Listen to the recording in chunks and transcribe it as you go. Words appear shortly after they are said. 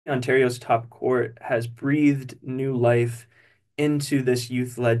Ontario's top court has breathed new life into this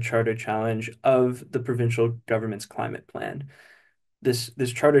youth-led charter challenge of the provincial government's climate plan. This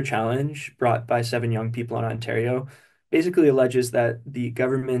charter challenge brought by seven young people in Ontario basically alleges that the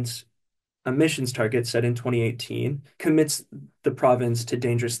government's emissions target set in 2018 commits the province to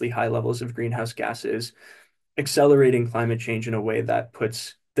dangerously high levels of greenhouse gases, accelerating climate change in a way that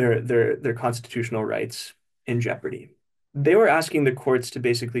puts their constitutional rights in jeopardy. They were asking the courts to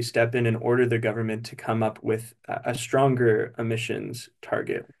basically step in and order the government to come up with a stronger emissions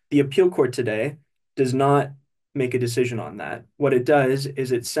target. The appeal court today does not make a decision on that. What it does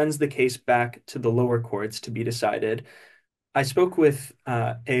is it sends the case back to the lower courts to be decided. I spoke with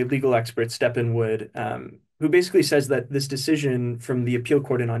a legal expert, Stephen Wood, who basically says that this decision from the appeal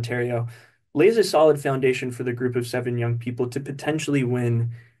court in Ontario lays a solid foundation for the group of seven young people to potentially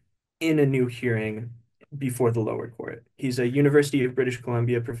win in a new hearing before the lower court. He's a University of British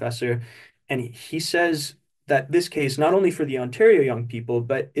Columbia professor, and he says that this case, not only for the Ontario young people,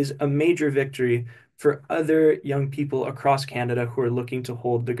 but is a major victory for other young people across Canada who are looking to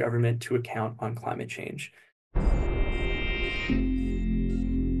hold the government to account on climate change.